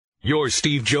Your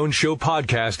Steve Jones Show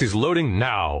podcast is loading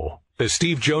now. The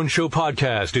Steve Jones Show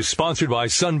podcast is sponsored by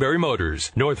Sunbury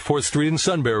Motors, North 4th Street in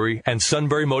Sunbury, and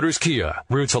Sunbury Motors Kia,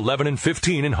 routes 11 and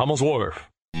 15 in Hummel's Wharf.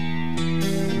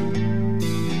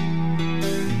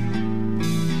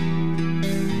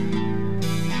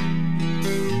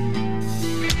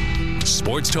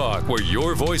 Sports talk where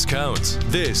your voice counts.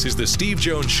 This is the Steve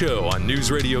Jones Show on News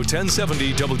Radio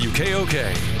 1070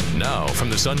 WKOK. Now from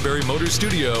the Sunbury Motors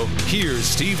studio, here's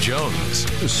Steve Jones.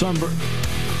 Sunbury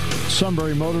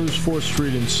Motors, 4th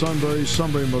Street in Sunbury.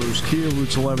 Sunbury Motors Kia,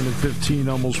 routes 11 and 15,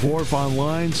 Hummel's Wharf.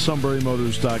 Online,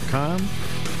 sunburymotors.com.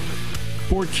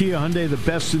 Ford, Kia, Hyundai, the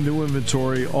best in new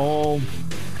inventory, all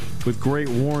with great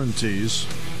warranties,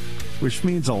 which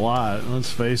means a lot.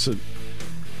 Let's face it.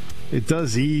 It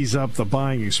does ease up the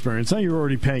buying experience. Now you're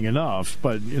already paying enough,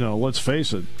 but, let's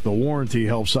face it, the warranty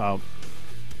helps out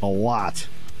a lot.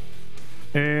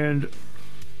 And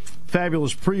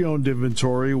fabulous pre-owned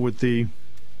inventory with the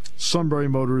Sunbury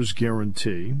Motors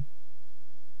guarantee.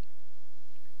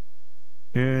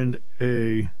 And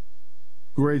a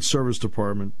great service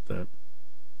department that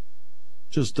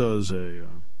just does a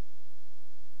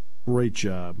great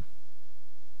job.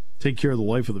 Take care of the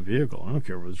life of the vehicle. I don't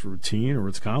care if it's routine or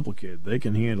it's complicated. They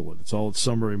can handle it. It's all at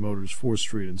Sunbury Motors, 4th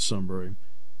Street in Sunbury.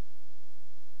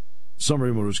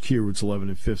 Sunbury Motors Kia, routes 11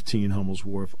 and 15, Hummel's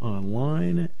Wharf.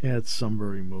 Online at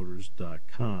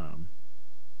sunburymotors.com.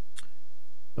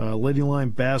 Lady Line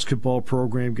basketball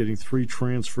program getting 3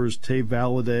 transfers. Tay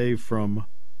Valladay from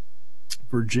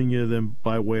Virginia, then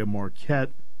by way of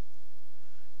Marquette.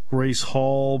 Grace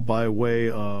Hall by way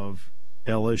of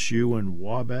LSU and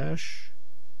Wabash.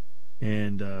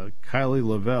 And Kylie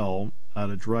Lavelle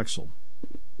out of Drexel.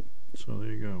 So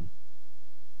there you go.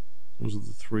 Those are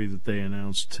the 3 that they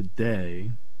announced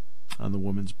today on the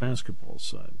women's basketball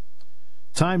side.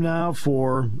 Time now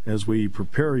for, as we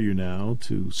prepare you now,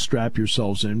 to strap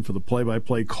yourselves in for the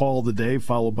play-by-play call of the day,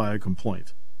 followed by a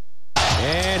complaint.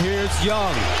 And here's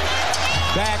Young.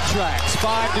 Backtracks,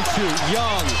 5 to shoot.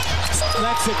 Young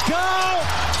lets it go.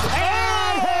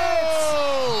 And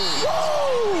hits!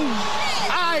 Woo!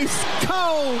 Ice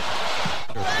cold.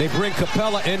 They bring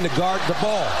Capella in to guard the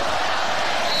ball.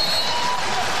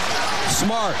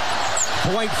 Smart.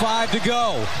 0.5 to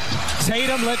go.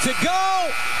 Tatum lets it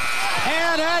go.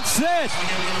 And that's it.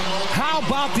 How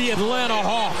about the Atlanta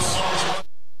Hawks?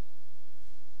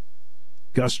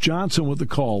 Gus Johnson with the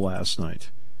call last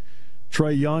night.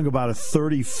 Trae Young about a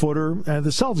 30-footer. And the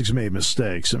Celtics made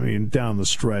mistakes. I mean, down the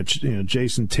stretch,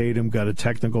 Jason Tatum got a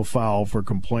technical foul for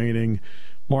complaining.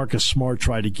 Marcus Smart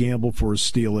tried to gamble for a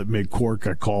steal at midcourt,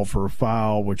 got called for a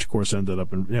foul, which of course ended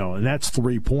up in, and that's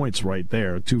 3 points right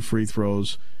there. 2 free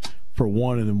throws for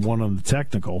 1 and then 1 on the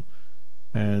technical.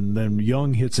 And then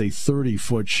Young hits a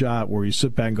 30-foot shot where you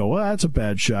sit back and go, well, that's a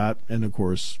bad shot. And of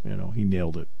course, he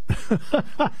nailed it.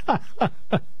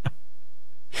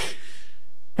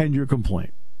 And your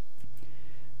complaint.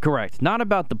 Correct. Not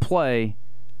about the play,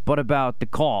 but about the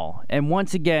call. And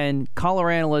once again, color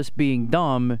analysts being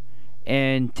dumb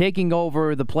and taking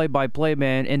over the play-by-play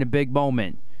man in a big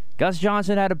moment. Gus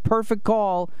Johnson had a perfect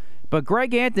call, but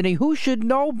Greg Anthony, who should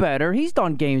know better, he's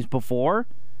done games before.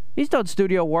 He's done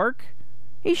studio work.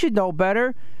 He should know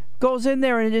better. Goes in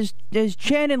there and is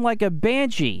chanting like a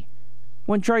banshee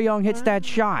when Trae Young hits that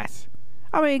shot.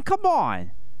 I mean, come on.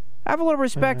 Have a little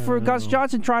respect for Gus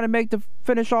Johnson trying to make the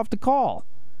finish off the call.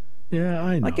 Yeah,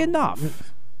 I know. Like,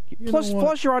 enough.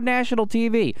 Plus, you're on national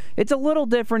TV. It's a little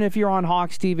different if you're on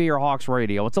Hawks TV or Hawks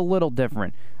Radio. It's a little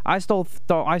different. I still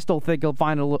think you'll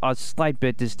find a slight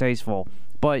bit distasteful,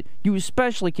 but you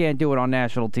especially can't do it on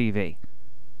national TV.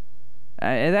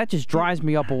 And that just drives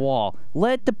me up a wall.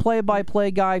 Let the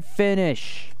play-by-play guy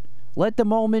finish. Let the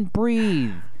moment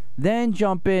breathe. Then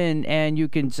jump in and you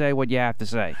can say what you have to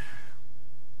say.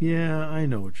 Yeah, I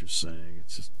know what you're saying.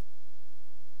 It's just,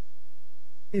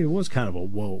 it was kind of a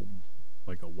whoa.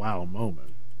 Like a wow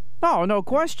moment. Oh, no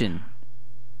question.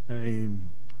 I mean,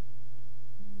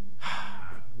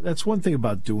 that's one thing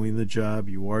about doing the job.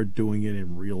 You are doing it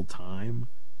in real time,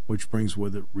 which brings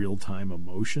with it real-time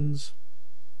emotions.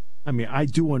 I mean, I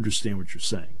do understand what you're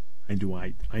saying. I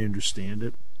understand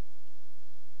it.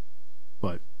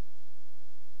 But,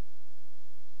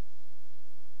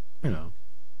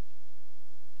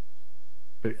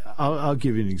 I'll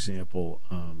give you an example.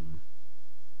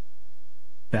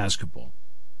 Basketball.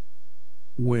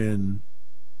 When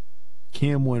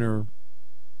Cam Winter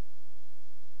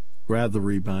grabbed the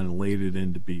rebound and laid it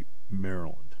in to beat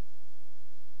Maryland.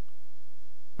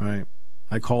 All right.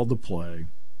 I called the play,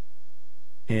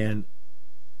 and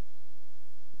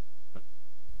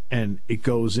it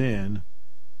goes in,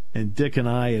 And Dick and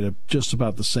I, at just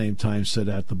about the same time, said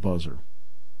at the buzzer,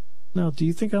 "Now, do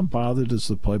you think I'm bothered as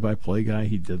the play-by-play guy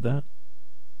he did that?"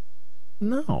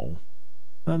 No.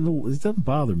 It doesn't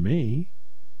bother me.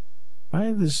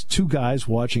 There's two guys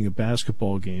watching a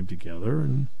basketball game together,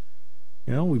 and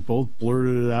we both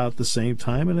blurted it out at the same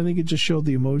time, and I think it just showed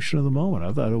the emotion of the moment.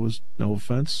 I thought it was, no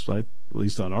offense, at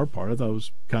least on our part, I thought it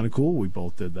was kind of cool we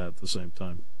both did that at the same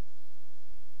time.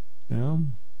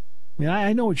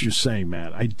 I know what you're saying,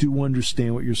 Matt. I do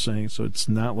understand what you're saying, so it's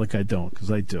not like I don't, because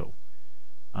I do.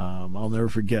 I'll never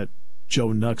forget Joe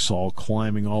Nuxall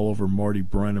climbing all over Marty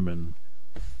Brenneman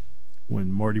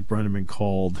when Marty Brenneman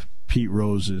called Pete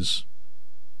Rose's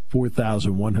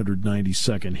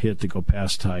 4,192nd hit to go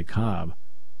past Ty Cobb.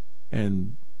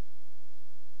 And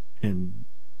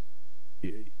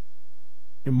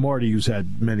Marty, who's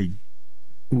had many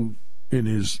in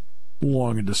his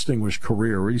long and distinguished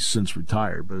career, he's since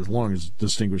retired, but as long as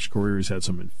distinguished career, he's had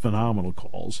some phenomenal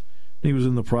calls. He was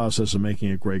in the process of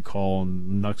making a great call,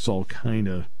 and Nuxall kind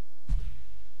of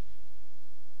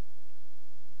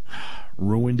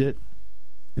ruined it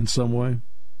in some way.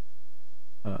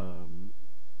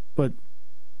 But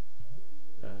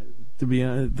to be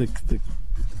honest,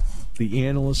 the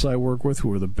analysts I work with,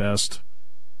 who are the best,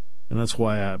 and that's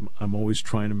why I'm always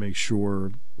trying to make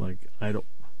sure, I don't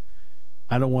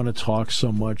want to talk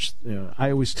so much.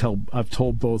 I've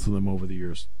told both of them over the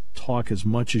years, talk as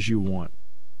much as you want,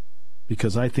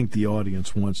 because I think the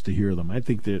audience wants to hear them. I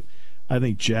think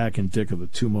Jack and Dick are the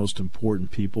two most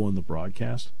important people in the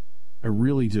broadcast. I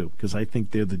really do, because I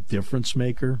think they're the difference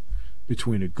maker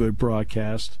between a good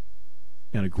broadcast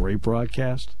and a great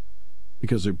broadcast,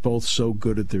 because they're both so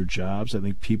good at their jobs. I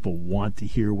think people want to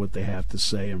hear what they have to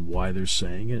say and why they're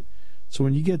saying it. So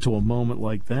when you get to a moment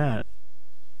like that,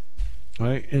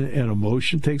 right, and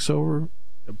emotion takes over,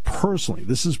 personally,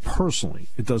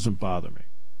 it doesn't bother me.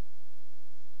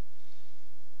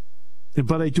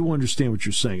 But I do understand what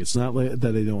you're saying. It's not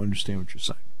that I don't understand what you're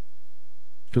saying,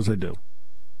 because I do.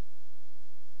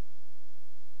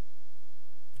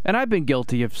 And I've been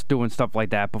guilty of doing stuff like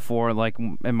that before, like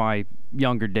in my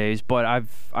younger days. But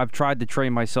I've tried to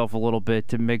train myself a little bit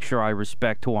to make sure I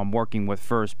respect who I'm working with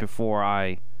first before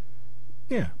I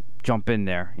jump in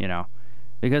there,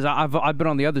 Because I've been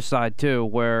on the other side too,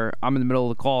 where I'm in the middle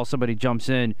of the call, somebody jumps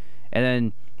in, and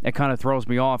then it kind of throws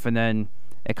me off, and then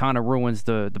it kind of ruins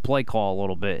the play call a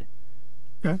little bit.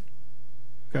 Okay.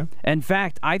 In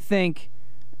fact, I think,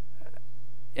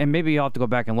 and maybe you'll have to go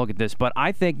back and look at this, but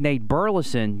I think Nate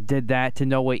Burleson did that to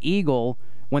Noah Eagle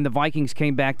when the Vikings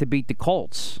came back to beat the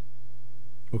Colts.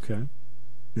 Okay.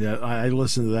 Yeah, I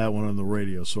listened to that one on the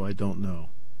radio, so I don't know.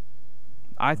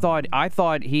 I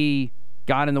thought he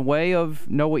got in the way of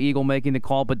Noah Eagle making the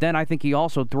call, but then I think he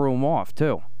also threw him off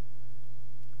too.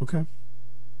 Okay.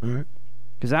 All right.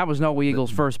 Because that was Noah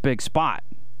Eagle's first big spot,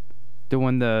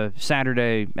 doing the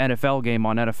Saturday NFL game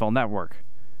on NFL Network.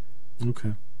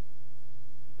 Okay.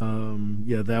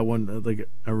 That one,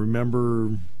 I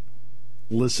remember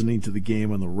listening to the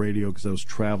game on the radio because I was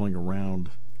traveling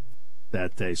around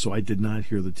that day, so I did not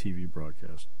hear the TV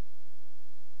broadcast.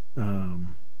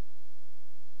 One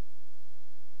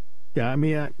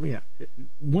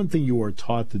thing you are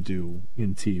taught to do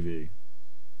in TV,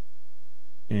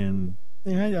 and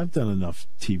I've done enough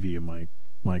TV in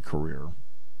my career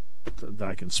that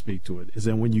I can speak to it, is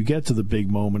that when you get to the big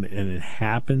moment and it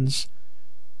happens,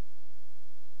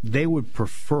 they would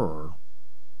prefer,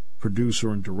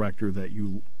 producer and director, that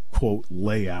you, quote,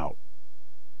 lay out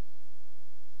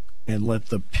and let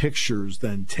the pictures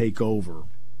then take over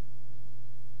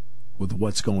with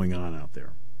what's going on out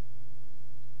there.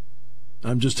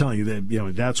 I'm just telling you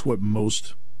that, that's what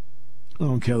most, I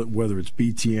don't care whether it's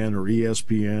BTN or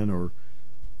ESPN or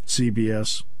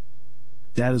CBS,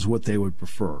 that is what they would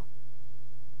prefer.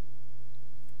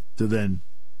 To then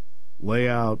lay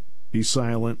out, be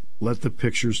silent, let the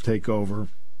pictures take over.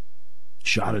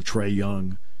 Shot of Trae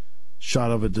Young,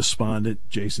 shot of a despondent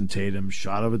Jason Tatum,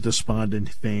 shot of a despondent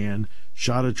fan,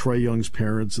 shot of Trae Young's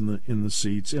parents in the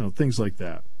seats, things like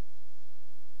that.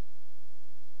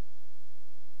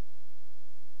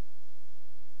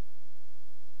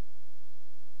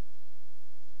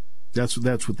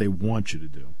 That's what they want you to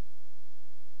do.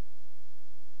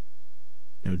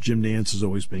 Jim Nantz has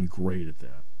always been great at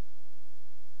that,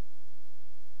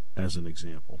 as an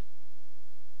example.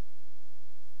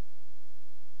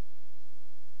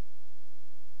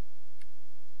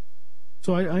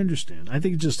 So I understand. I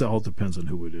think it just all depends on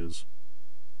who it is.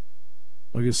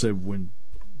 Like I said,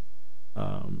 and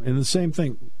the same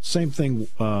thing.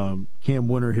 Cam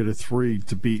Winter hit a 3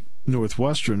 to beat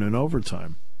Northwestern in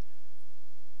overtime.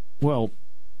 Well,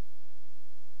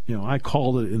 I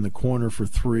called it in the corner for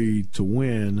 3 to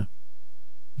win.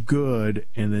 Good.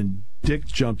 And then Dick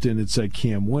jumped in and said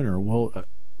Cam Winner. Well,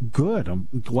 good. I'm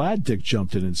glad Dick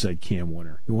jumped in and said Cam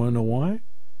Winner. You want to know why?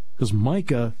 Because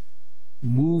Micah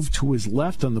moved to his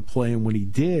left on the play, and when he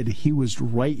did, he was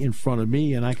right in front of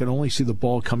me, and I could only see the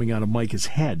ball coming out of Micah's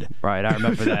head. Right, I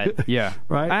remember that. Yeah.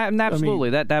 Right?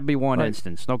 Absolutely. That'd be one right.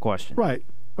 instance, no question. Right.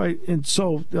 And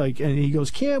so, and he goes,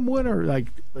 Cam Winner,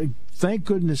 thank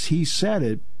goodness he said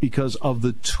it, because of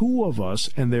the two of us,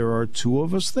 and there are two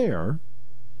of us there,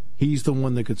 he's the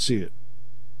one that could see it.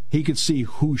 He could see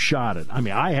who shot it. I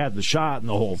mean, I had the shot and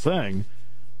the whole thing,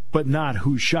 but not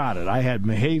who shot it. I had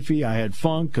Mahaffey, I had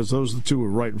Funk, because those are the two who were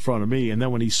right in front of me. And then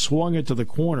when he swung it to the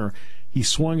corner, he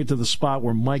swung it to the spot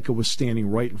where Micah was standing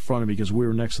right in front of me because we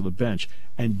were next to the bench.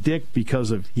 And Dick,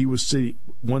 because of he was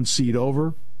one seat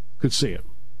over, could see it.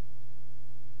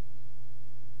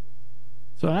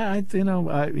 So I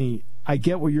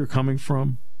get where you're coming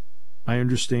from. I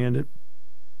understand it.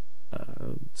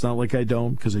 It's not like I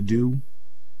don't, because I do.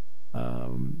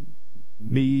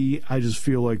 I just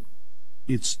feel like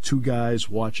it's two guys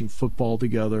watching football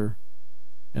together,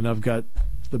 and I've got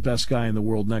the best guy in the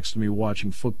world next to me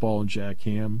watching football in Jack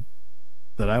Ham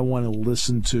that I want to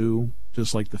listen to,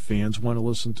 just like the fans want to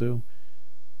listen to.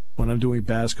 When I'm doing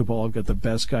basketball, I've got the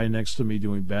best guy next to me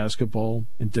doing basketball,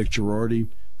 and Dick Girardi,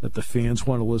 that the fans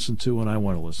want to listen to and I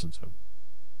want to listen to.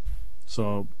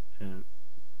 So,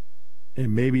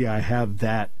 and maybe I have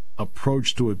that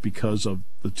approach to it because of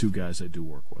the two guys I do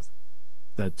work with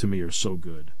that to me are so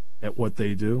good at what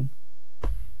they do.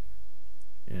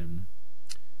 And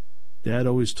Dad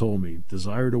always told me,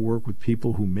 desire to work with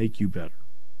people who make you better.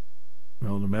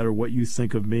 Well, no matter what you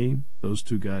think of me, those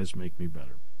two guys make me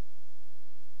better.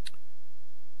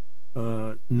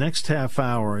 Next half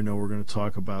hour, I know we're going to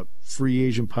talk about free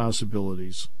agent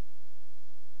possibilities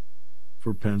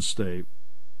for Penn State.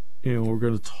 We're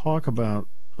going to talk about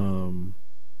some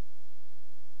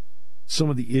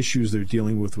of the issues they're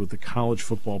dealing with the college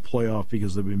football playoff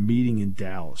because they've been meeting in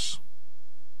Dallas.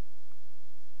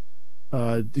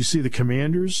 Do you see the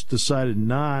Commanders decided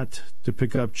not to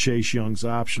pick up Chase Young's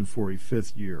option for a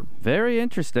 5th year? Very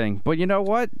interesting. But you know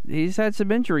what? He's had some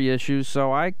injury issues,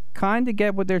 so I kind of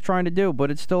get what they're trying to do,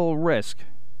 but it's still a risk.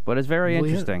 But it's very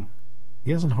interesting.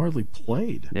 He hasn't hardly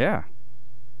played. Yeah.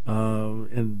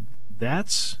 And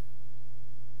that's...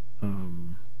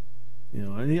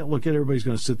 look, everybody's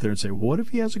going to sit there and say, what if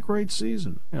he has a great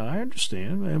season? I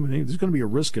understand. I mean, there's going to be a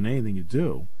risk in anything you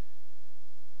do.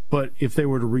 But if they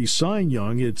were to re-sign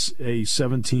Young, it's a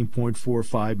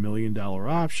 $17.45 million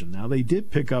option. Now, they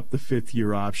did pick up the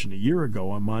 5th-year option a year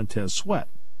ago on Montez Sweat.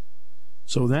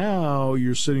 So now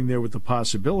you're sitting there with the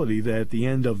possibility that at the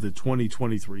end of the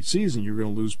 2023 season, you're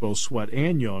going to lose both Sweat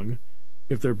and Young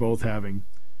if they're both having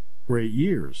great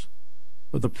years.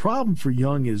 But the problem for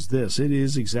Young is this. It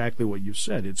is exactly what you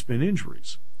said. It's been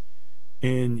injuries.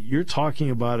 And you're talking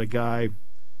about a guy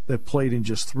that played in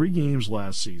just 3 games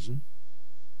last season,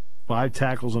 5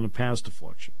 tackles on a pass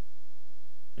deflection.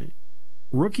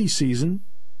 Rookie season,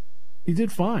 he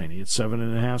did fine. He had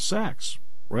 7.5 sacks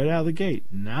right out of the gate.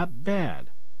 Not bad.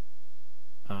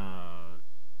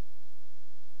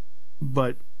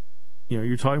 But,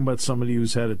 you're talking about somebody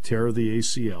who's had a tear of the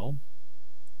ACL.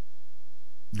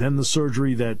 Then the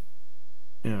surgery that,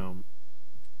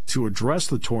 to address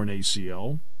the torn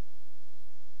ACL,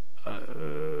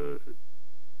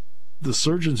 the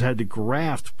surgeons had to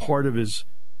graft part of his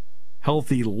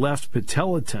healthy left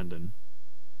patella tendon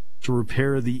to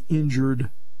repair the injured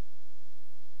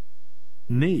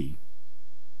knee.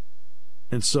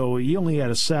 And so he only had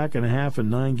a sack and a half in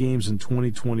 9 games in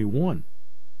 2021.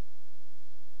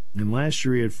 And last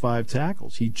year he had 5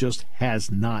 tackles. He just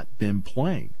has not been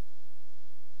playing.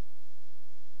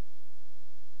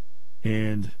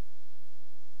 And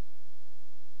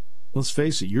let's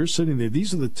face it, you're sitting there.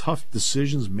 These are the tough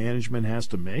decisions management has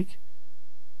to make.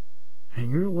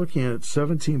 And you're looking at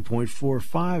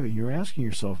 17.45, and you're asking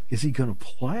yourself, is he going to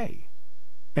play?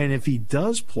 And if he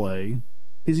does play,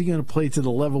 is he going to play to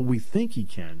the level we think he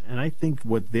can? And I think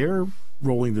what they're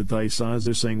rolling the dice on is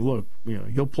they're saying, look,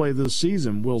 he'll play this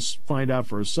season. We'll find out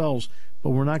for ourselves,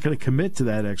 but we're not going to commit to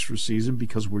that extra season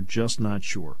because we're just not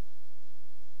sure.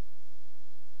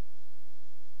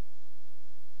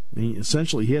 I mean,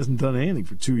 essentially, he hasn't done anything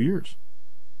for 2 years.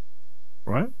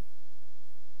 Right?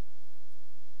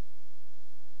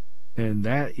 And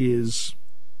that's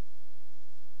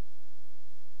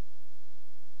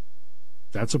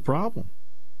a problem.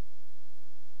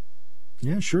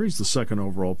 Yeah, sure, he's the 2nd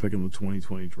overall pick in the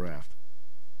 2020 draft.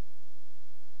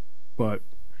 But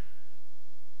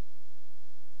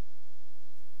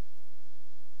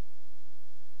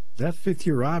that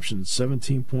fifth-year option,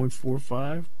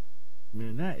 17.45,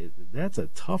 man, that's a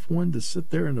tough one to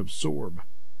sit there and absorb.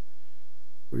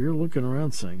 Where you're looking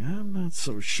around saying, I'm not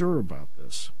so sure about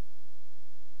this.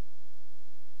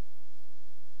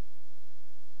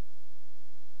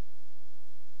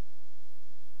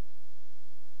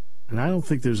 And I don't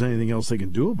think there's anything else they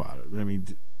can do about it. I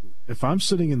mean, if I'm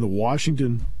sitting in the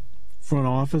Washington front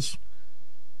office,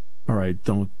 all right,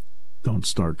 don't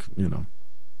start, I'm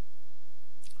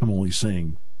only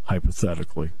saying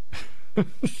hypothetically.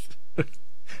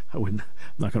 I'm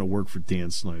not going to work for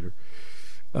Dan Snyder.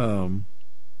 But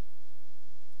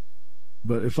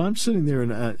if I'm sitting there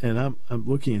and I'm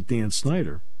looking at Dan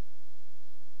Snyder,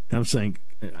 and I'm saying,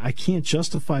 I can't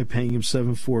justify paying him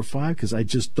 $7.45 because I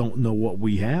just don't know what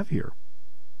we have here.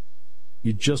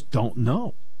 You just don't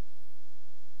know.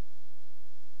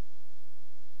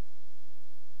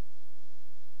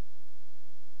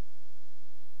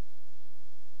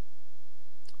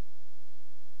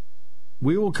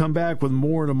 We will come back with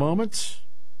more in a moment.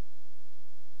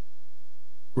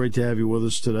 Great to have you with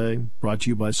us today. Brought to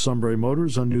you by Sunbury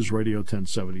Motors on News Radio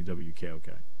 1070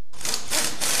 WKOK.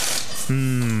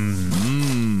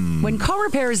 When car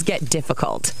repairs get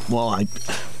difficult. Well, I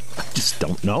just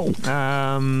don't know.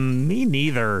 Me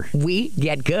neither. We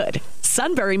get good.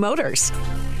 Sunbury Motors.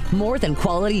 More than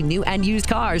quality new and used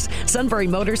cars, Sunbury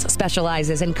Motors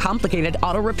specializes in complicated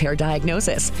auto repair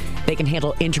diagnosis. They can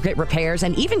handle intricate repairs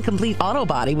and even complete auto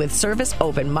body with service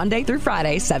open Monday through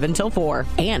Friday, 7 till 4.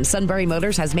 And Sunbury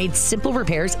Motors has made simple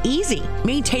repairs easy.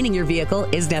 Maintaining your vehicle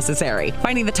is necessary.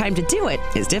 Finding the time to do it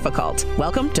is difficult.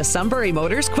 Welcome to Sunbury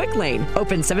Motors Quick Lane.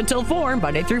 Open 7 till 4,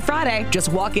 Monday through Friday.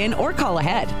 Just walk in or call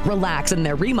ahead. Relax in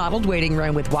their remodeled waiting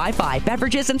room with Wi-Fi,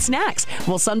 beverages, and snacks.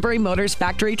 While Sunbury Motors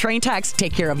factory trained techs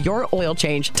take care of your oil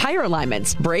change, tire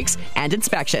alignments, brakes, and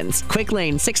inspections. Quick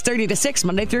Lane, 6:30 to 6,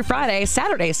 Monday through Friday,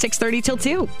 Saturday, 6:30 till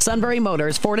 2. Sunbury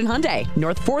Motors, Ford and Hyundai,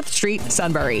 North 4th Street,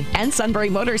 Sunbury. And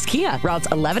Sunbury Motors Kia, routes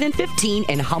 11 and 15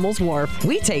 in Hummel's Wharf.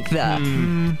 We take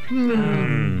the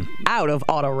out of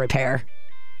auto repair.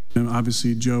 And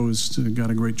obviously, Joe has got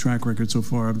a great track record so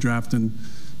far of drafting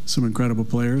some incredible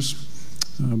players,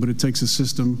 but it takes a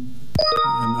system,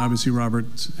 and obviously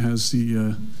Robert has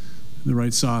the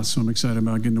right sauce, so I'm excited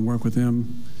about getting to work with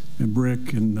him and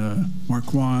Brick and Mark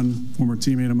Kwan, former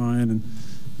teammate of mine, and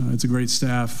it's a great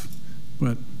staff.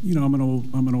 But I'm an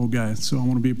old guy, so I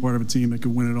want to be a part of a team that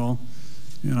can win it all,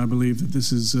 and I believe that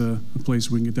this is a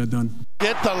place we can get that done.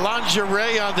 Get the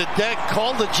lingerie on the deck.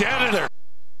 Call the janitor.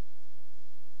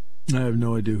 I have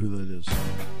no idea who that is.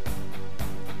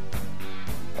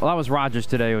 Well, that was Rodgers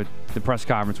today with the press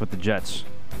conference with the Jets.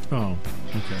 Oh,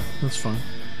 okay. That's fine.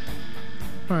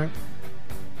 All right.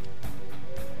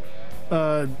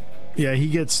 Yeah, he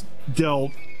gets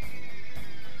dealt.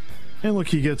 And look,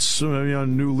 he gets a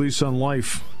new lease on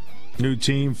life. New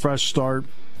team, fresh start.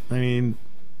 I mean,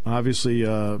 obviously,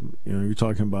 you're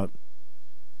talking about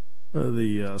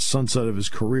the sunset of his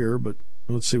career, but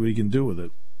let's see what he can do with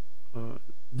it.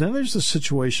 Then there's the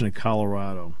situation in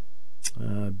Colorado.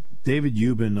 David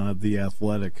Ubben of The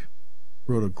Athletic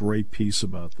wrote a great piece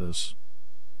about this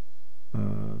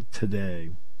today.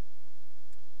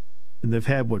 And they've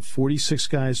had, 46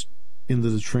 guys into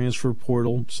the transfer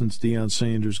portal since Deion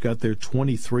Sanders got there.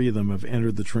 23 of them have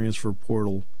entered the transfer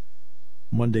portal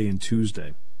Monday and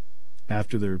Tuesday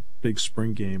after their big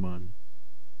spring game on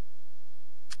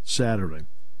Saturday.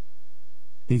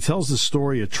 He tells the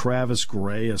story of Travis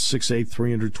Gray, a 6'8",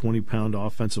 320-pound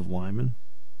offensive lineman.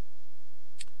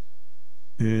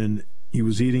 And he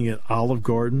was eating at Olive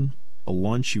Garden, a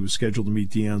lunch. He was scheduled to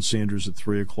meet Deion Sanders at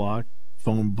 3 o'clock.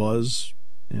 Phone buzz,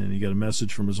 and he got a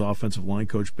message from his offensive line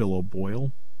coach, Bill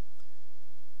O'Boyle.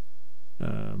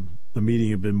 The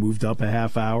meeting had been moved up a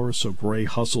half hour, so Gray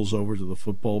hustles over to the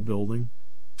football building.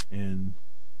 And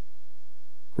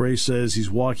Gray says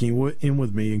he's walking in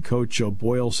with me, and Coach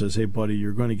O'Boyle says, "Hey, buddy,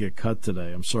 you're going to get cut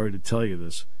today. I'm sorry to tell you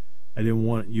this. I didn't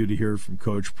want you to hear it from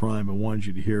Coach Prime. I wanted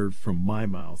you to hear it from my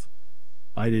mouth.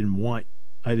 I didn't want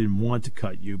to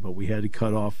cut you, but we had to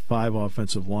cut off 5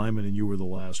 offensive linemen, and you were the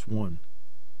last one."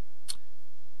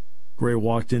 Gray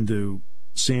walked into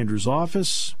Sanders'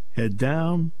 office, head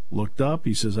down, looked up.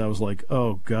 He says, "I was like,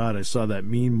 oh, God, I saw that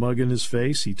mean mug in his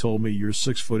face. He told me, you're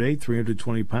 6'8",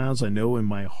 320 pounds. I know in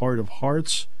my heart of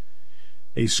hearts,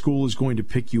 a school is going to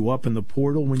pick you up in the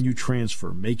portal when you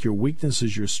transfer. Make your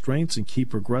weaknesses your strengths and keep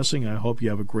progressing. I hope you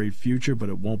have a great future, but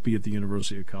it won't be at the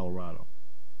University of Colorado."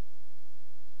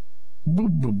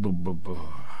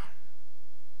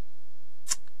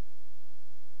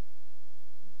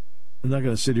 I'm not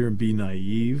going to sit here and be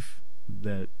naive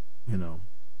that,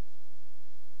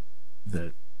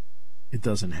 that it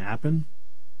doesn't happen.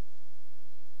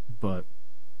 but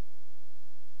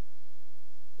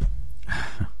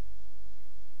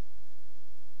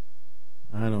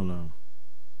I don't know.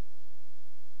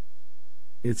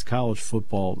 It's college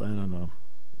football. I don't know.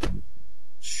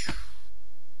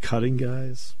 Cutting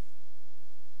guys?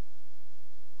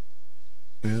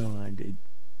 Well,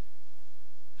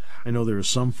 I know there are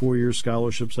some 4-year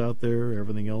scholarships out there.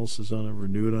 Everything else is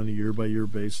renewed on a year-by-year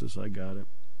basis. I got it.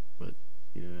 But,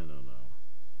 yeah, I don't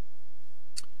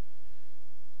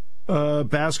know.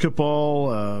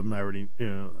 Basketball, I already,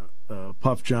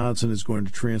 Puff Johnson is going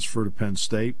to transfer to Penn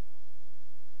State.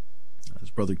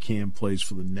 His brother Cam plays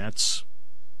for the Nets.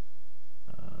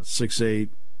 6'8",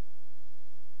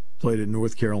 played at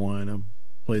North Carolina,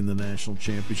 played in the national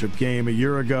championship game a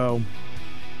year ago.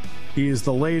 He is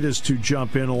the latest to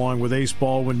jump in along with Ace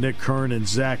Baldwin, Nick Kern, and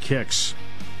Zach Hicks.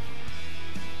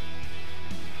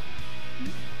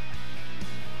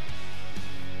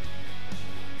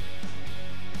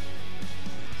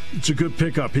 It's a good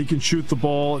pickup. He can shoot the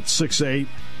ball at 6'8".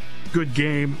 Good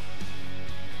game.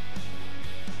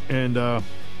 And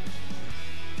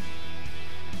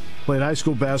played high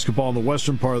school basketball in the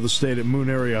western part of the state at Moon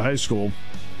Area High School.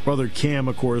 Brother Cam,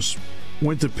 of course,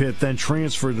 went to Pitt, then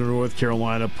transferred to North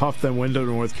Carolina. Puff then went to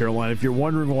North Carolina. If you're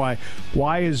wondering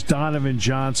why is Donovan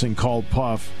Johnson called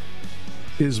Puff?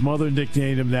 His mother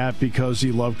nicknamed him that because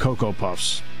he loved Cocoa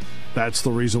Puffs. That's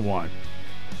the reason why.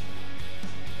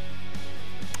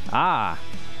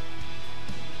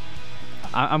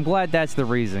 I'm glad that's the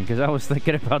reason, because I was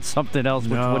thinking about something else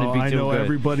which wouldn't be too good. I know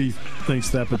everybody thinks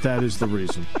that, but that is the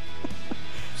reason.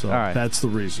 So all right. That's the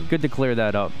reason. Good to clear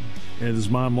that up. And his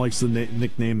mom likes to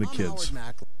nickname the kids.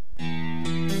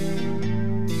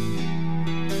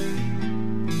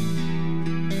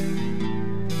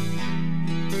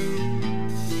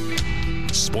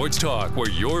 Sports talk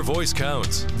where your voice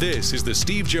counts. This is the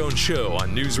Steve Jones Show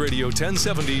on News Radio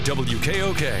 1070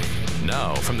 WKOK.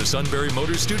 Now, from the Sunbury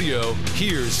Motors Studio,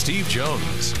 here's Steve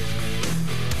Jones.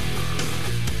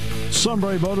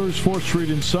 Sunbury Motors, 4th Street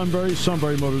in Sunbury.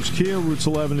 Sunbury Motors Kia, routes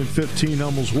 11 and 15,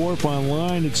 Hummels Wharf.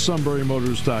 Online at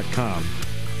sunburymotors.com.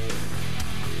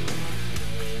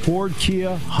 Ford,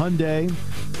 Kia, Hyundai.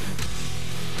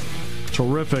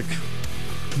 Terrific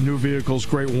new vehicles,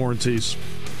 great warranties.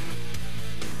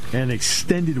 And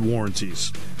extended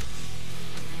warranties.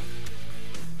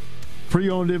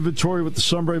 Pre-owned inventory with the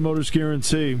Sunbury Motors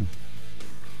Guarantee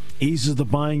eases the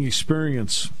buying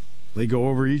experience. They go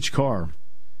over each car.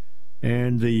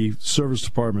 And the service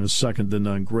department is second to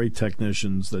none. Great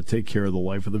technicians that take care of the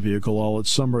life of the vehicle. All at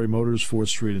Sunbury Motors, 4th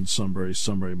Street in Sunbury.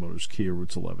 Sunbury Motors Kia,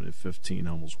 routes 11 and 15,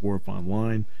 Hummels Wharf.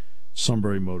 Online,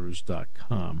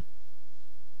 sunburymotors.com.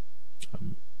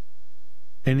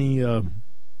 Any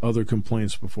other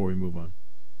complaints before we move on?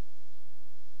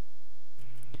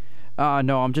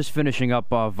 No, I'm just finishing up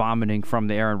vomiting from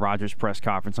the Aaron Rodgers press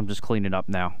conference. I'm just cleaning up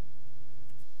now.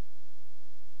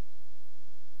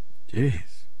 Jeez.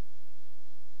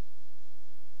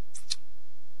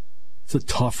 It's a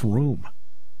tough room.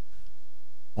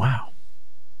 Wow.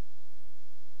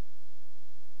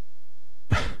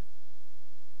 All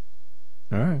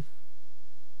right.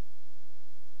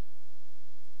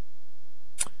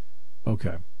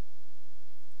 Okay.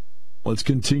 Let's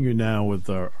continue now with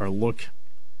our look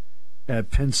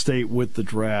at Penn State with the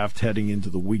draft heading into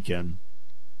the weekend.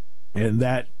 And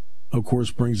that, of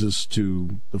course, brings us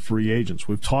to the free agents.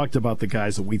 We've talked about the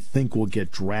guys that we think will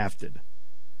get drafted.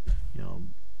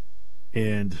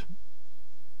 And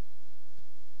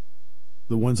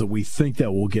the ones that we think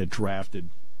that will get drafted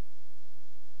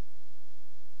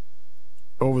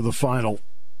over the final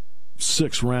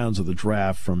 6 rounds of the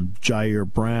draft, from Jair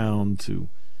Brown to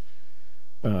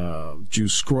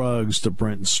Juice Scruggs to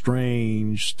Brenton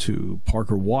Strange to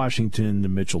Parker Washington to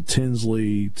Mitchell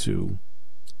Tinsley to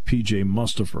P.J.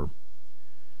 Mustafer.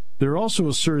 There are also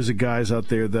a series of guys out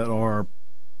there that are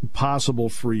possible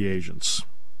free agents.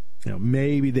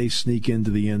 Maybe they sneak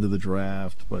into the end of the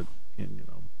draft, but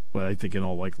I think in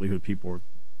all likelihood people are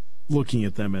looking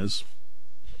at them as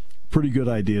pretty good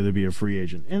idea to be a free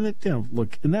agent. And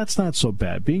look, and that's not so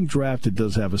bad. Being drafted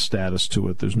does have a status to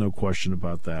it. There's no question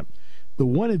about that. The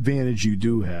one advantage you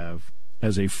do have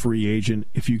as a free agent,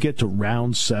 if you get to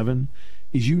round 7,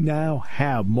 is you now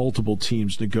have multiple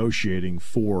teams negotiating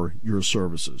for your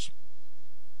services.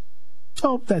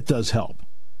 So that does help.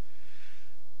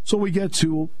 So we get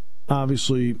to,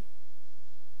 obviously,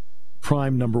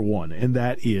 prime number 1, and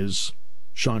that is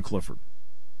Sean Clifford.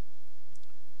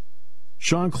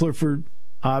 Sean Clifford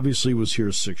obviously was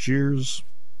here 6 years.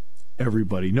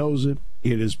 Everybody knows it.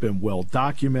 It has been well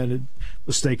documented.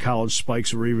 The State College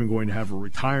Spikes are even going to have a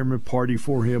retirement party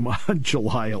for him on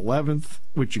July 11th,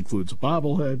 which includes a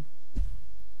bobblehead.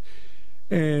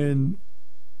 And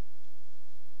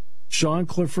Sean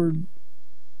Clifford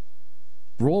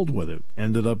rolled with it.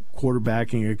 Ended up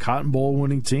quarterbacking a Cotton Bowl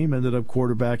winning team, ended up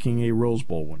quarterbacking a Rose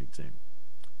Bowl winning team.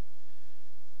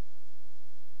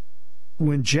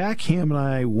 When Jack Ham and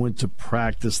I went to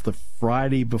practice the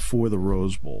Friday before the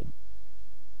Rose Bowl,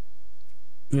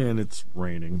 and it's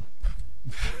raining,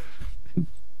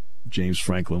 James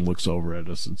Franklin looks over at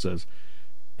us and says,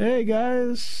 "Hey,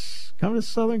 guys, come to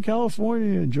Southern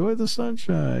California, enjoy the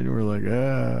sunshine." And we're like,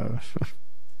 ah.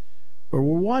 But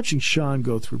we're watching Sean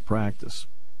go through practice.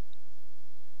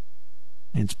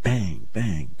 And it's bang,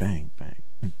 bang, bang,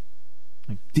 bang.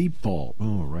 Like deep ball.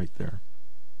 Oh, right there.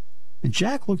 And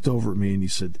Jack looked over at me and he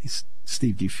said,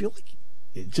 "Steve, do you feel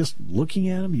like, just looking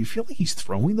at him, you feel like he's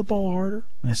throwing the ball harder?"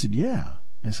 And I said, "Yeah."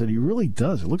 I said, "He really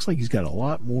does. It looks like he's got a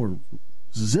lot more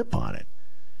zip on it."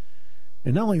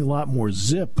 And not only a lot more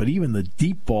zip, but even the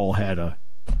deep ball had a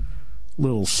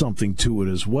little something to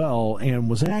it as well and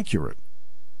was accurate.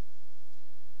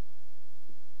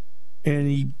 And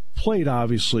he played,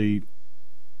 obviously,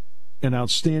 an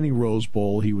outstanding Rose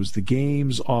Bowl. He was the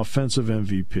game's offensive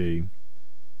MVP.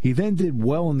 He then did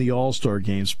well in the All-Star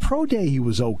games. Pro Day, he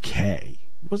was okay.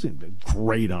 He wasn't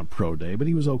great on Pro Day, but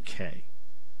he was okay.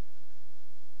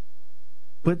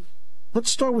 But let's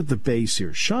start with the base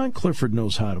here. Sean Clifford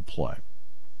knows how to play,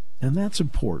 and that's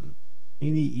important.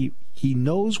 And he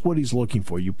knows what he's looking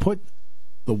for. You put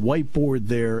the whiteboard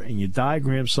there and you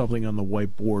diagram something on the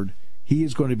whiteboard, he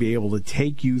is going to be able to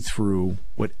take you through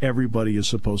what everybody is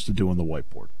supposed to do on the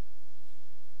whiteboard.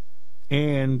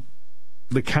 And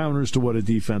the counters to what a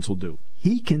defense will do.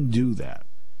 He can do that.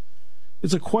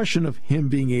 It's a question of him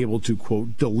being able to,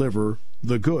 quote, deliver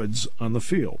the goods on the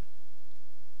field.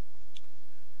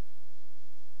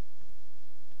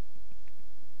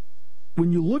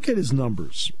 When you look at his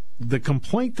numbers, the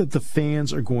complaint that the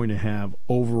fans are going to have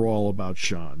overall about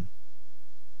Sean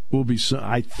will be,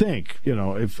 I think,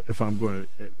 if I'm going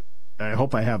to, I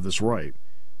hope I have this right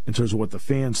in terms of what the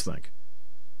fans think.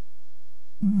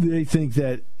 They think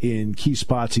that in key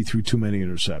spots he threw too many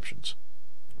interceptions.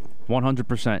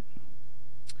 100%.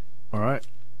 All right.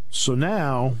 So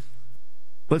now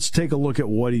let's take a look at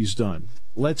what he's done.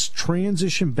 Let's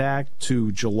transition back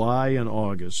to July and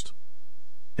August.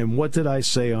 And what did I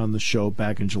say on the show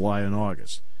back in July and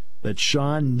August? That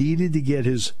Sean needed to get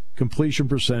his completion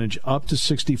percentage up to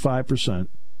 65%,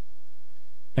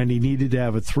 and he needed to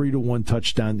have a 3-to-1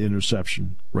 touchdown to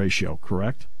interception ratio,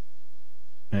 correct?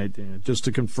 And just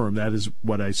to confirm, that is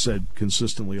what I said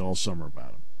consistently all summer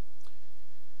about him.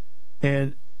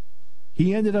 And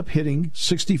he ended up hitting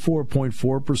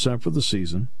 64.4% for the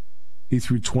season. He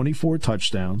threw 24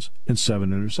 touchdowns and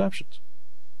 7 interceptions.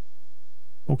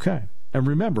 Okay. And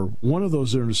remember, one of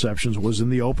those interceptions was in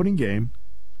the opening game,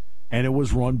 and it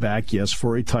was run back, yes,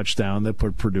 for a touchdown that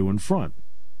put Purdue in front.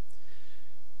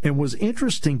 And was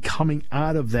interesting coming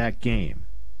out of that game,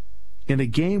 in a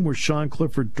game where Sean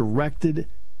Clifford directed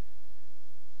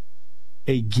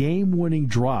a game-winning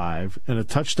drive and a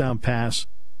touchdown pass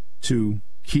to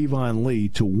Kevon Lee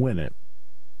to win it,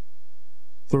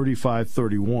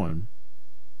 35-31.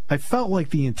 I felt like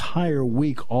the entire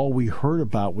week all we heard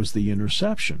about was the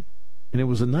interception. And it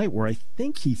was a night where I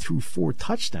think he threw 4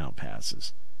 touchdown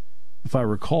passes, if I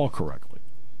recall correctly.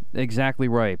 Exactly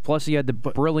right. Plus, he had the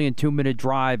brilliant 2-minute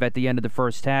drive at the end of the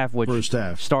first half, which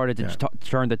started to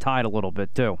turn the tide a little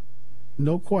bit, too.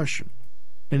 No question.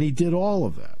 And he did all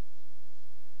of that.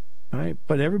 All right?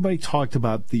 But everybody talked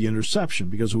about the interception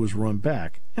because it was run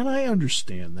back. And I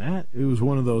understand that. It was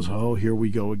one of those, oh, here we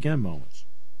go again moments.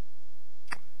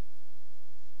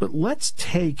 But let's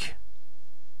take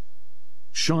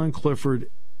Sean Clifford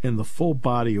and the full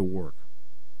body of work.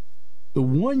 The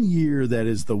one year that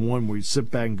is the one where you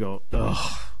sit back and go,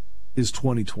 ugh, is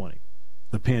 2020,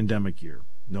 the pandemic year.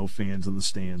 No fans in the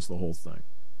stands, the whole thing.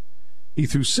 He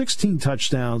threw 16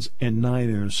 touchdowns and 9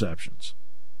 interceptions.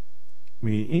 I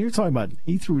mean, and you're talking about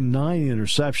he threw 9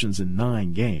 interceptions in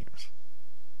 9 games.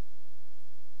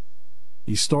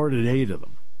 He started 8 of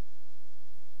them.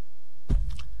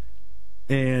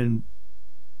 And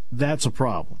that's a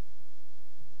problem.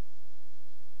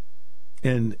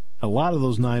 And a lot of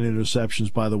those 9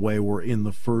 interceptions, by the way, were in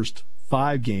the first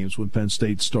 5 games when Penn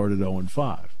State started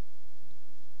 0-5.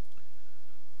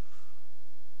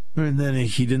 And then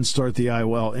he didn't start the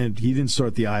Iowa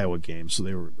game, so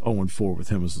they were 0-4 with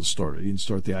him as the starter. He didn't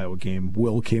start the Iowa game.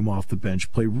 Will came off the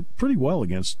bench, played pretty well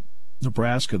against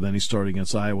Nebraska. Then he started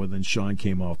against Iowa. Then Sean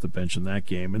came off the bench in that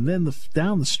game. And then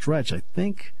down the stretch, I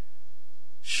think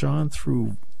Sean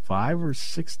threw 5 or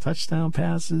 6 touchdown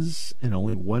passes and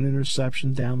only 1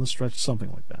 interception down the stretch,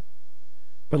 something like that.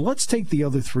 But let's take the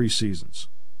other 3 seasons.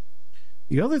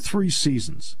 The other 3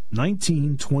 seasons,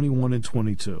 19, 21, and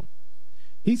 22,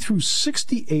 he threw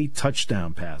 68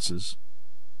 touchdown passes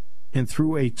and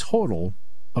threw a total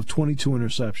of 22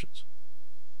 interceptions.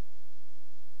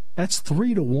 That's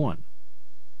 3-1.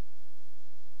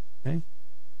 Okay?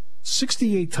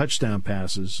 68 touchdown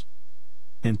passes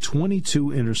and 22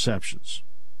 interceptions.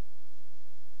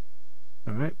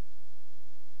 All right?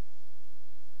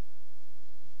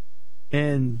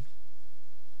 And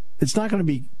it's not going to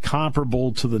be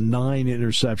comparable to the 9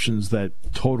 interceptions that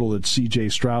total that C.J.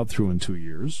 Stroud threw in 2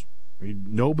 years. I mean,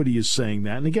 nobody is saying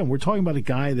that. And again, we're talking about a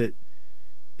guy that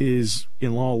is,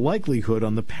 in all likelihood,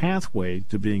 on the pathway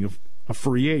to being a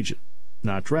free agent,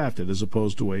 not drafted, as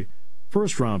opposed to a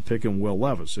first-round pick in Will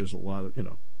Levis. There's a lot of,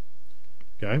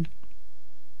 okay?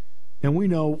 And we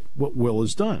know what Will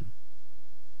has done.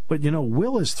 But,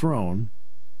 Will has thrown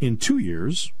in 2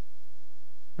 years.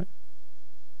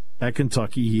 At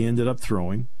Kentucky, he ended up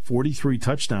throwing 43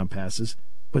 touchdown passes,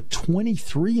 but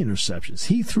 23 interceptions.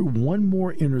 He threw one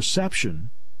more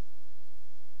interception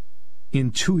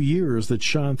in 2 years that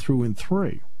Sean threw in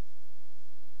 3.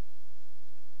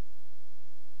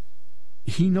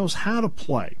 He knows how to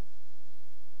play.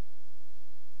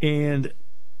 And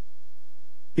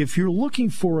if you're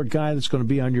looking for a guy that's going to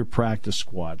be on your practice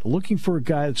squad, looking for a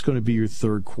guy that's going to be your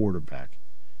third quarterback,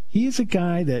 he is a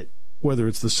guy that, whether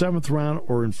it's the 7th round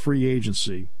or in free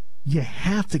agency, you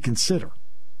have to consider.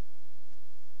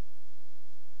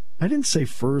 I didn't say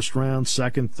first round,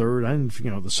 second, third. I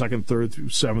didn't, the second, third through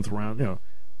 7th round.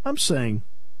 I'm saying,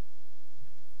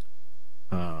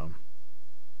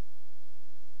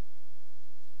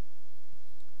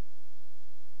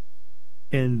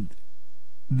 and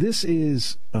this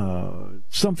is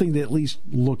something to at least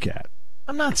look at.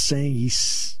 I'm not saying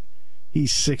he's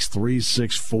 6'3",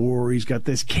 6'4", he's got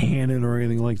this cannon or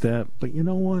anything like that. But you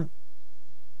know what?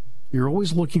 You're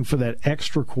always looking for that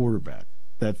extra quarterback,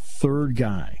 that third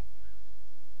guy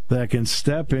that can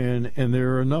step in, and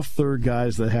there are enough third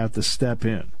guys that have to step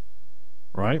in,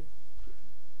 right?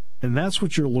 And that's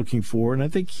what you're looking for, and I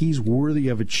think he's worthy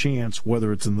of a chance,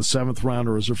 whether it's in the 7th round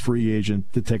or as a free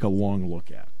agent, to take a long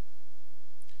look at.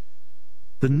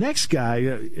 The next guy,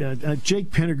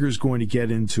 Jake Pinniger, is going to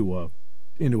get into a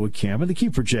camp. And the key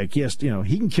for Jake, yes,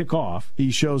 he can kick off.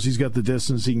 He shows he's got the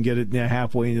distance. He can get it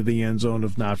halfway into the end zone,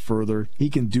 if not further. He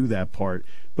can do that part.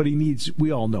 But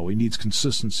we all know he needs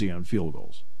consistency on field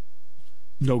goals.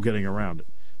 No getting around it.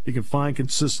 He can find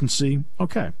consistency.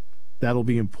 Okay, that'll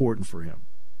be important for him.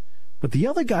 But the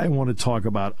other guy I want to talk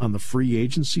about on the free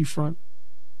agency front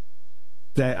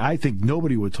that I think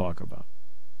nobody would talk about,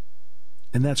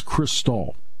 and that's Chris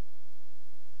Stahl.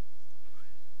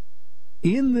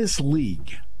 In this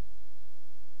league,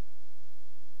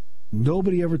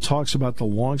 nobody ever talks about the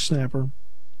long snapper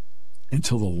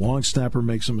until the long snapper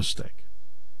makes a mistake.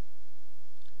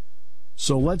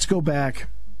 So let's go back.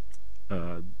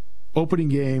 Opening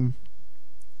game,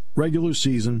 regular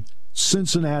season,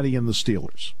 Cincinnati and the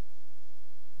Steelers.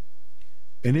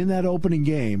 And in that opening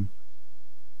game,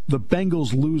 the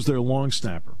Bengals lose their long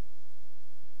snapper.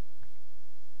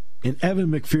 And Evan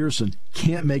McPherson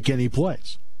can't make any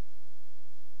plays.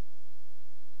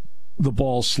 The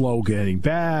ball's slow getting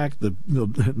back,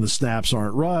 the snaps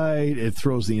aren't right, it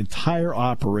throws the entire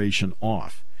operation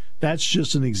off. That's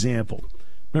just an example.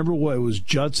 Remember what it was,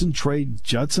 Trey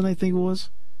Judson, I think it was?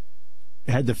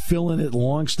 Had to fill in at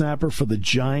long snapper for the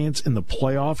Giants in the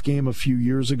playoff game a few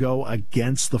years ago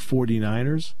against the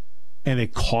 49ers, and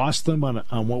it cost them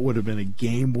on what would have been a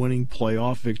game-winning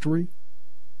playoff victory.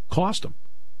 Cost them.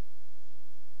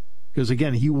 Because,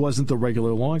 again, he wasn't the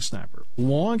regular long snapper.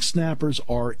 Long snappers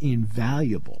are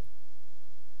invaluable.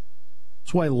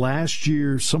 That's why last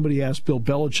year somebody asked Bill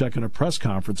Belichick in a press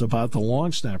conference about the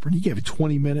long snapper, and he gave a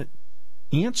 20-minute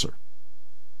answer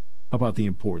about the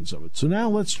importance of it. So now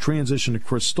let's transition to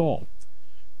Chris Stahl.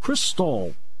 Chris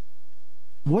Stahl,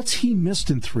 what's he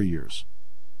missed in 3 years?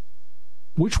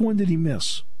 Which one did he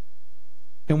miss?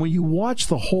 And when you watch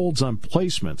the holds on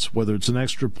placements, whether it's an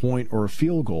extra point or a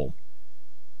field goal,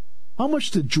 how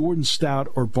much did Jordan Stout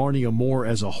or Barney Amore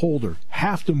as a holder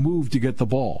have to move to get the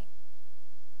ball?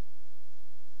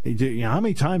 How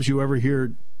many times you ever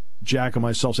hear Jack and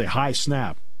myself say, high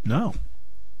snap? No.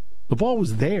 The ball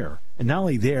was there. And not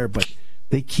only there, but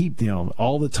they keep,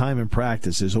 all the time in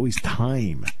practice. There's always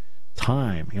time.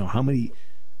 How many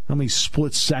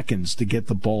split seconds to get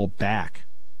the ball back?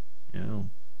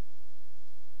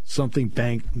 Something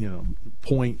bank,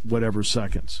 point whatever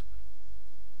seconds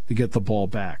to get the ball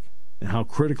back. And how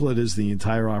critical it is, the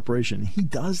entire operation. He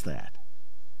does that.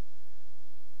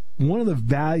 One of the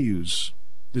values,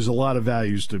 there's a lot of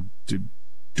values to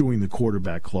doing the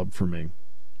quarterback club for me.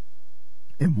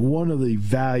 And part of the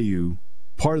value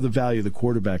of the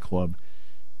quarterback club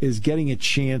is getting a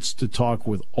chance to talk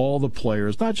with all the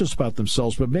players, not just about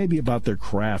themselves, but maybe about their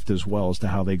craft as well as to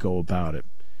how they go about it.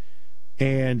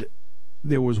 And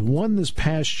there was one this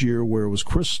past year where it was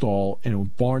Chris Stahl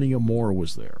and Barney Amore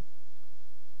was there.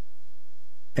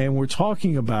 And we're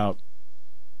talking about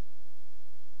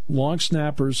long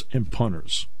snappers and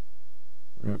punters.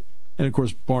 And, of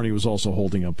course, Barney was also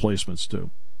holding up placements,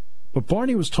 too. But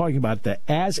Barney was talking about that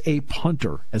as a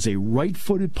punter, as a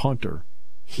right-footed punter,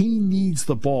 he needs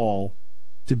the ball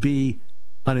to be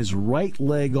on his right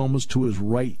leg almost to his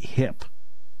right hip.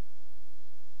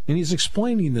 And he's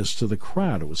explaining this to the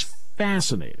crowd. It was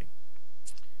fascinating.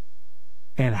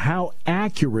 And how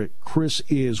accurate Chris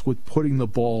is with putting the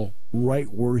ball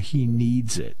right where he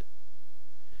needs it.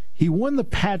 He won the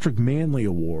Patrick Manley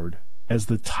Award as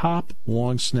the top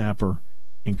long snapper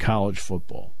in college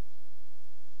football.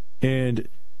 And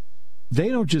they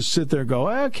don't just sit there and go,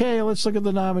 okay, let's look at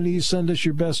the nominees, send us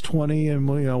your best 20, and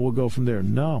we'll go from there.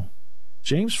 No.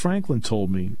 James Franklin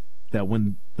told me that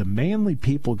when the Manley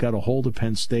people got a hold of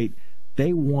Penn State,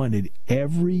 they wanted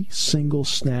every single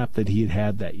snap that he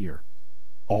had that year.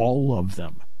 All of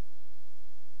them.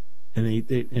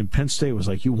 And Penn State was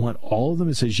like, you want all of them?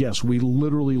 It says, yes, we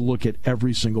literally look at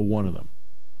every single one of them.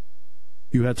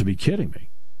 You have to be kidding me.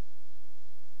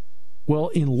 Well,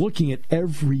 in looking at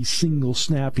every single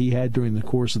snap he had during the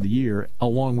course of the year,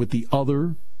 along with the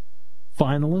other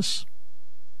finalists,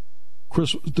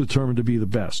 Chris was determined to be the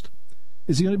best.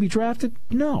 Is he going to be drafted?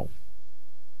 No.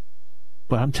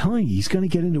 But I'm telling you, he's going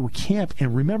to get into a camp.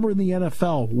 And remember in the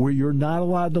NFL, where you're not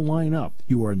allowed to line up,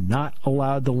 you are not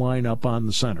allowed to line up on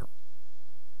the center.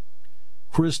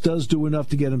 Chris does do enough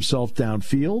to get himself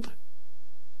downfield,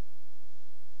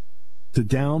 to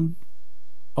down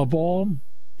a ball,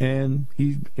 and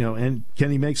and can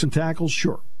he make some tackles?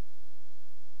 Sure.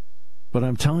 But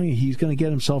I'm telling you, he's going to get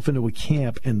himself into a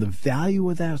camp, and the value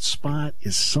of that spot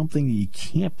is something that you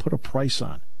can't put a price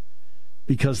on.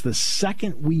 Because the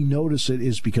second we notice it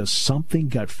is because something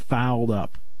got fouled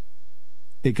up.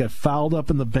 It got fouled up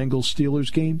in the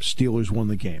Bengals-Steelers game. Steelers won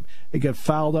the game. It got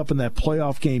fouled up in that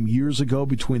playoff game years ago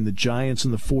between the Giants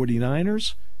and the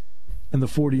 49ers, and the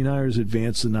 49ers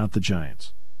advanced and not the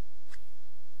Giants.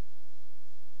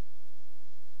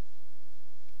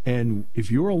 And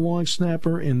if you're a long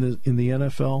snapper in the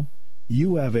NFL,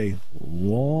 you have a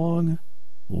long,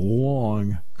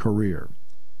 long career.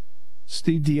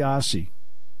 Steve Diassi,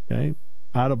 okay,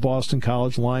 out of Boston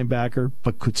College, linebacker,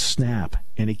 but could snap,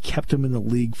 and it kept him in the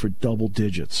league for double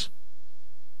digits.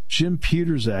 Jim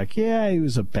Peterzak, he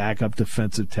was a backup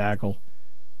defensive tackle,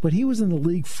 but he was in the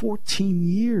league 14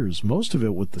 years, most of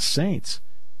it with the Saints,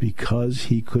 because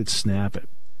he could snap it.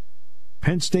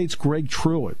 Penn State's Greg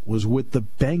Truitt was with the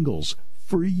Bengals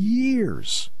for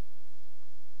years,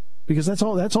 because that's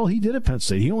all he did at Penn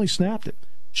State. He only snapped it.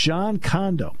 John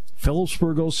Kondo,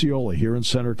 Phillipsburg Osceola here in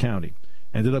Center County,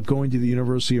 ended up going to the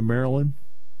University of Maryland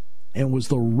and was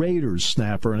the Raiders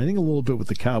snapper, and I think a little bit with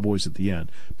the Cowboys at the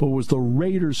end, but was the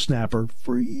Raiders snapper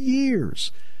for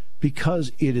years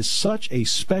because it is such a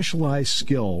specialized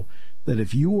skill that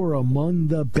if you are among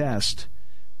the best,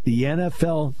 the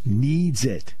NFL needs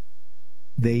it.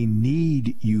 They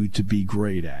need you to be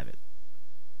great at it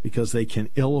because they can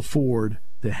ill afford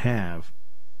to have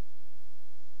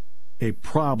a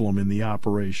problem in the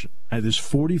operation. And there's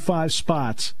 45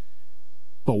 spots,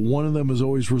 but one of them is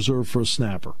always reserved for a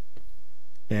snapper.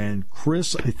 And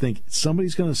Chris, I think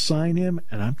somebody's going to sign him,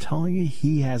 and I'm telling you,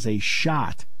 he has a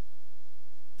shot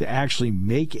to actually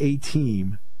make a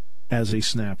team as a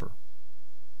snapper.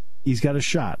 He's got a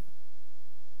shot.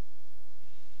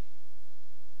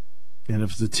 And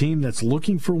if it's a team that's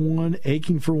looking for one,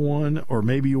 aching for one, or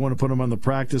maybe you want to put him on the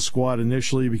practice squad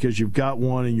initially because you've got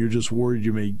one and you're just worried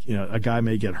a guy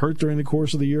may get hurt during the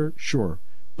course of the year, sure.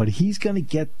 But he's going to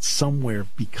get somewhere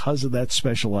because of that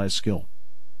specialized skill.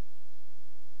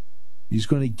 He's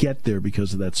going to get there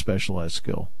because of that specialized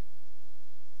skill.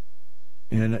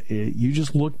 And you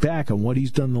just look back on what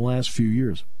he's done the last few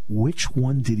years. Which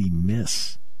one did he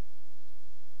miss?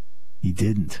 He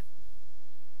didn't.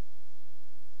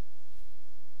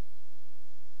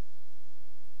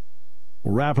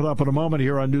 We'll wrap it up in a moment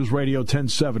here on News Radio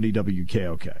 1070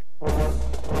 WKOK.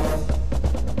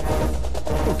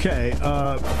 Okay,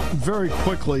 very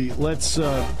quickly, let's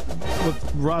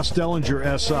with Ross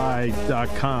Dellinger,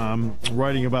 SI.com,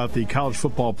 writing about the college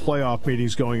football playoff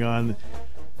meetings going on,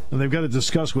 and they've got to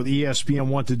discuss what ESPN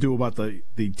want to do about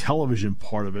the television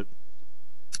part of it.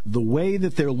 The way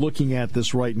that they're looking at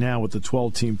this right now with the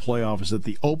 12-team playoff is that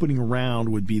the opening round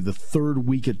would be the third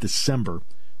week of December,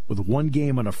 with 1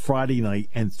 game on a Friday night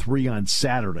and 3 on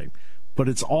Saturday. But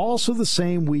it's also the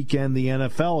same weekend the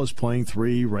NFL is playing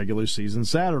 3 regular season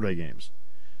Saturday games.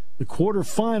 The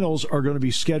quarterfinals are going to be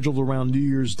scheduled around New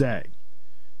Year's Day.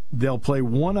 They'll play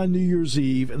 1 on New Year's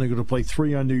Eve, and they're going to play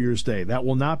 3 on New Year's Day. That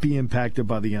will not be impacted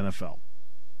by the NFL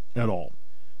at all.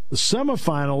 The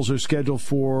semifinals are scheduled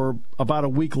for about a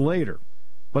week later.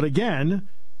 But again,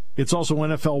 it's also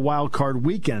NFL Wild Card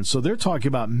weekend, so they're talking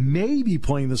about maybe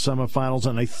playing the semifinals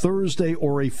on a Thursday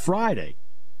or a Friday.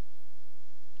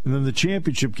 And then the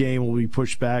championship game will be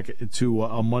pushed back to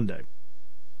a Monday.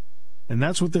 And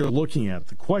that's what they're looking at.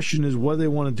 The question is what they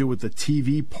want to do with the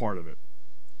TV part of it.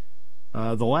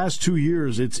 The last 2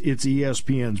 years, it's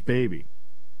ESPN's baby.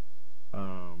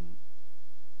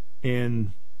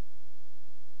 And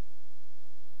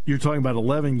you're talking about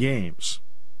 11 games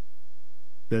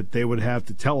that they would have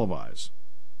to televise.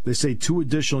 They say 2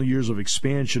 additional years of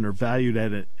expansion are valued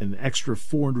at an extra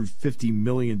 $450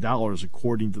 million,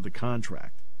 according to the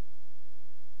contract.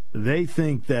 They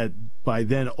think that by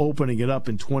then opening it up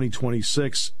in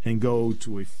 2026 and go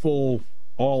to a full,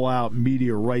 all-out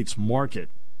media rights market,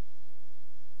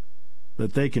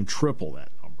 that they can triple that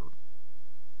number.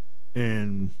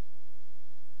 And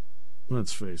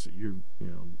let's face it,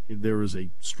 there is a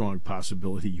strong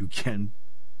possibility you can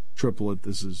triple it.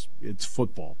 It's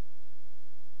football.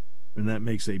 And that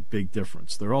makes a big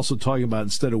difference. They're also talking about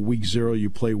instead of week 0, you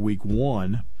play week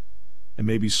 1, and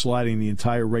maybe sliding the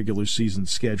entire regular season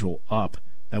schedule up.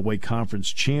 That way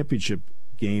conference championship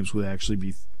games would actually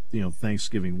be,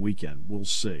 Thanksgiving weekend. We'll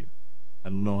see. I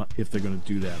don't know if they're going to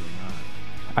do that or not.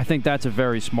 I think that's a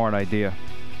very smart idea.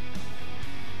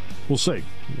 We'll see.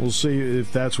 We'll see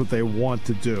if that's what they want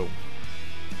to do.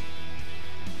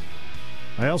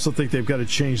 I also think they've got to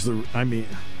change I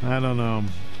don't know.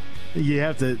 You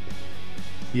have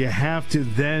to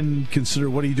then consider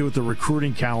what do you do with the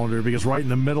recruiting calendar, because right in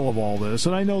the middle of all this,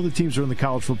 and I know the teams are in the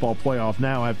college football playoff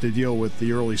now have to deal with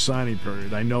the early signing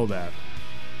period. I know that.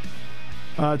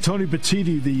 Tony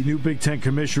Petitti, the new Big Ten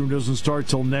commissioner who doesn't start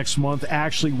till next month,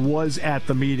 actually was at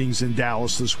the meetings in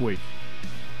Dallas this week.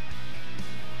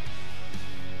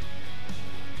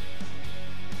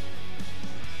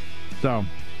 So,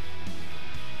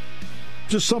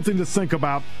 just something to think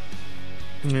about.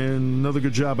 And another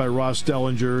good job by Ross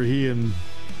Dellinger. He and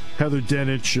Heather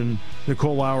Dinich and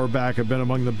Nicole Auerbach have been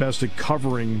among the best at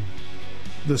covering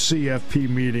the CFP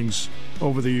meetings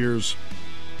over the years.